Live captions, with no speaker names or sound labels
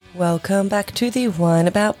Welcome back to the Wine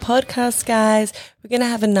About podcast, guys. We're going to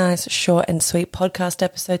have a nice, short and sweet podcast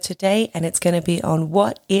episode today, and it's going to be on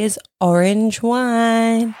what is orange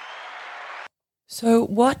wine. So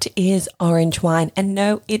what is orange wine? And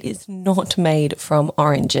no, it is not made from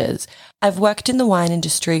oranges. I've worked in the wine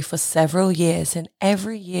industry for several years, and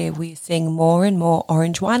every year we are seeing more and more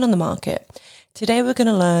orange wine on the market. Today we're going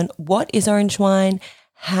to learn what is orange wine,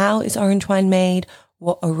 how is orange wine made,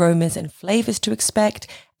 what aromas and flavors to expect,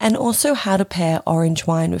 and also how to pair orange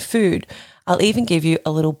wine with food. I'll even give you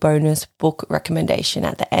a little bonus book recommendation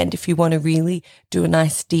at the end if you want to really do a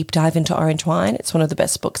nice deep dive into orange wine. It's one of the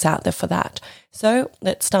best books out there for that. So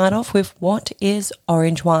let's start off with what is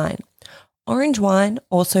orange wine. Orange wine,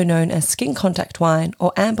 also known as skin contact wine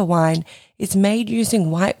or amber wine, is made using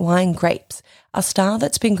white wine grapes, a style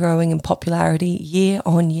that's been growing in popularity year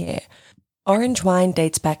on year. Orange wine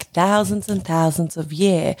dates back thousands and thousands of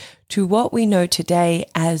years to what we know today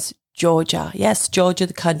as Georgia. Yes, Georgia,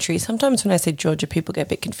 the country. Sometimes when I say Georgia, people get a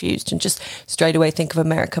bit confused and just straight away think of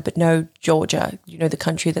America, but no, Georgia, you know, the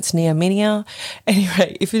country that's near Armenia.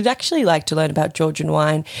 Anyway, if you'd actually like to learn about Georgian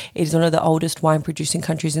wine, it is one of the oldest wine producing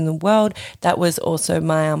countries in the world. That was also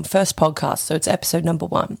my first podcast, so it's episode number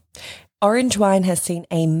 1. Orange wine has seen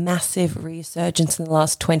a massive resurgence in the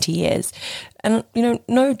last 20 years. And,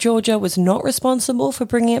 no, Georgia was not responsible for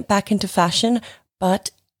bringing it back into fashion,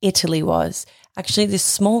 but Italy was. Actually, this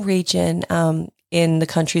small region in the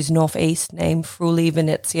country's northeast named Friuli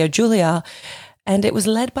Venezia Giulia, and it was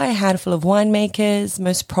led by a handful of winemakers.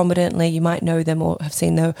 Most prominently, you might know them or have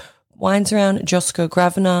seen the wines around Josco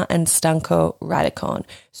Gravina and Stanco Radicon.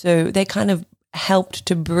 So they kind of helped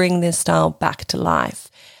to bring this style back to life.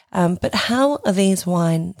 But how are these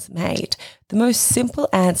wines made? The most simple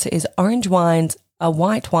answer is orange wines are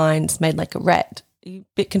white wines made like a red. Are you a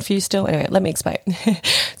bit confused still? Anyway, let me explain.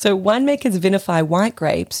 So winemakers vinify white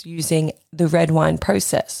grapes using the red wine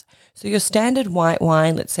process. So your standard white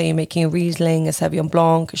wine, let's say you're making a Riesling, a Sauvignon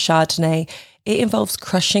Blanc, a Chardonnay, it involves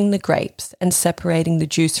crushing the grapes and separating the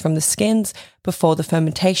juice from the skins before the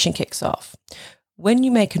fermentation kicks off. When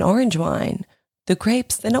you make an orange wine, the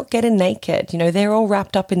grapes, they're not getting naked. They're all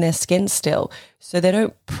wrapped up in their skins still. So they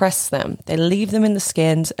don't press them. They leave them in the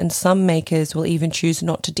skins, and some makers will even choose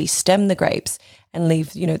not to destem the grapes and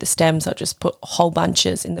leave, the stems. I'll just put whole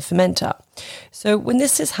bunches in the fermenter. So when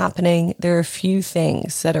this is happening, there are a few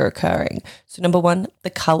things that are occurring. So number 1, the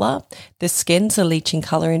color. The skins are leaching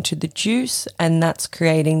color into the juice, and that's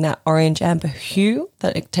creating that orange amber hue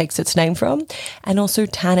that it takes its name from, and also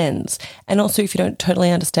tannins. And also, if you don't totally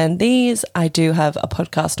understand these, I do have a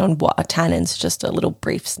podcast on what are tannins, just a little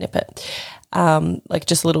brief snippet, like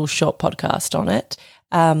just a little short podcast on it.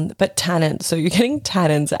 But tannins, so you're getting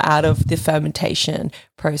tannins out of the fermentation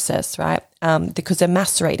process, right? Because they're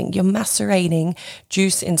macerating. You're macerating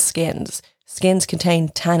juice in skins. Skins contain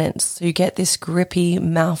tannins, so you get this grippy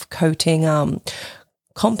mouth coating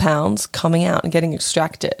compounds coming out and getting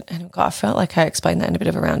extracted. And God, I felt like I explained that in a bit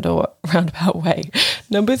of a roundabout way.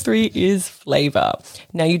 Number 3 is flavor.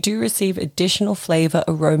 Now you do receive additional flavor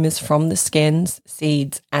aromas from the skins,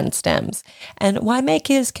 seeds, and stems. And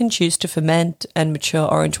winemakers can choose to ferment and mature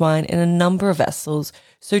orange wine in a number of vessels.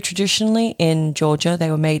 So traditionally in Georgia,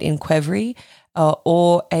 they were made in qvevri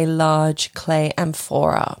or a large clay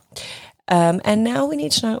amphora. And now we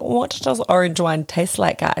need to know, what does orange wine taste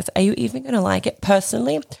like, guys? Are you even going to like it?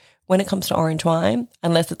 Personally, when it comes to orange wine,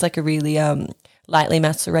 unless it's like a really lightly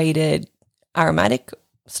macerated aromatic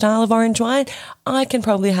style of orange wine, I can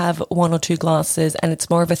probably have 1 or 2 glasses, and it's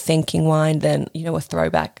more of a thinking wine than, a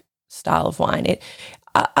throwback style of wine.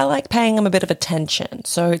 I like paying them a bit of attention,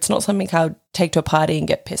 so it's not something I would take to a party and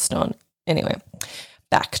get pissed on. Anyway,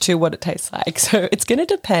 back to what it tastes like. So it's going to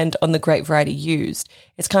depend on the grape variety used.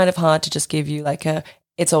 It's kind of hard to just give you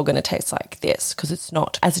it's all going to taste like this, because it's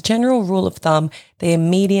not. As a general rule of thumb, they are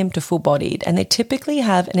medium to full-bodied, and they typically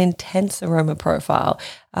have an intense aroma profile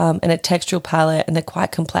and a textural palette, and they're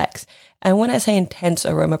quite complex. And when I say intense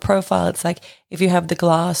aroma profile, it's like if you have the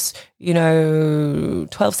glass,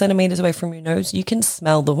 12 centimeters away from your nose, you can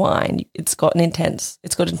smell the wine. It's got intense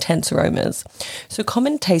aromas. So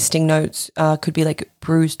common tasting notes could be like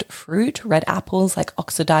bruised fruit, red apples, like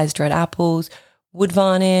oxidized red apples, wood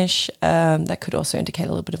varnish, that could also indicate a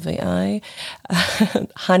little bit of the eye,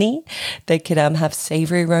 honey. They could have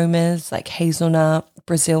savory aromas like hazelnut,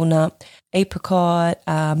 Brazil nut, apricot,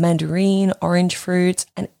 mandarin, orange fruits,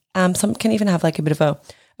 and some can even have like a bit of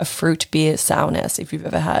a fruit beer sourness. If you've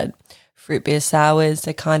ever had fruit beer sours,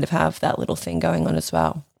 they kind of have that little thing going on as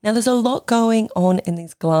well. Now, there's a lot going on in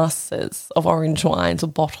these glasses of orange wines or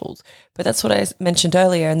bottles, but that's what I mentioned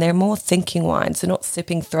earlier, and they're more thinking wines. They're not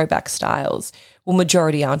sipping throwback styles. Well,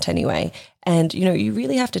 majority aren't anyway. And, you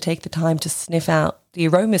really have to take the time to sniff out the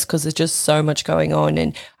aromas because there's just so much going on.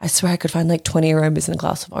 And I swear I could find like 20 aromas in a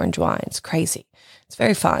glass of orange wine. It's crazy. It's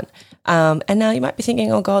very fun. And now you might be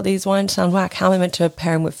thinking, oh God, these wines sound whack. How am I meant to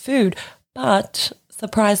pair them with food? But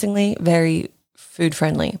surprisingly, very food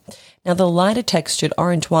friendly. Now, the lighter textured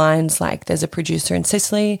orange wines, like there's a producer in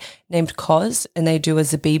Sicily named Cos, and they do a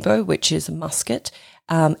Zabibo, which is a muscat.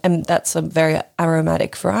 And that's a very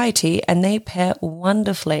aromatic variety, and they pair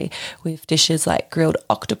wonderfully with dishes like grilled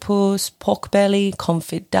octopus, pork belly,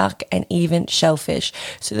 confit duck, and even shellfish.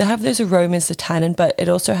 So they have those aromas, the tannin, but it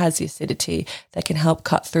also has the acidity that can help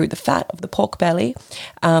cut through the fat of the pork belly.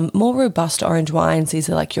 More robust orange wines, these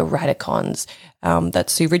are like your Radicons.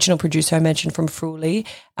 That's the original producer I mentioned from Friuli.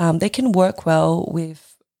 They can work well with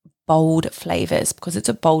bold flavors because it's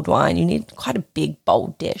a bold wine. You need quite a big,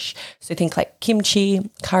 bold dish. So think like kimchi,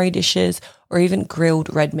 curry dishes, or even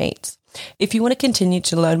grilled red meats. If you want to continue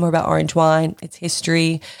to learn more about orange wine, its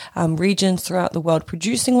history, regions throughout the world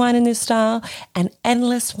producing wine in this style, and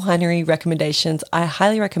endless winery recommendations, I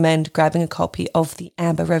highly recommend grabbing a copy of The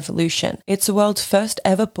Amber Revolution. It's the world's first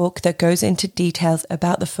ever book that goes into details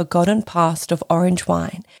about the forgotten past of orange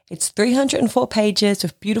wine. It's 304 pages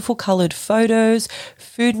with beautiful colored photos,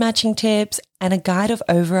 food matching tips, and a guide of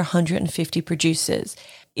over 150 producers.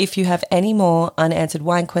 If you have any more unanswered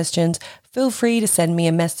wine questions, feel free to send me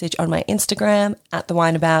a message on my Instagram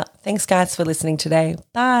 @thewineabout. Thanks guys for listening today.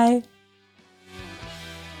 Bye.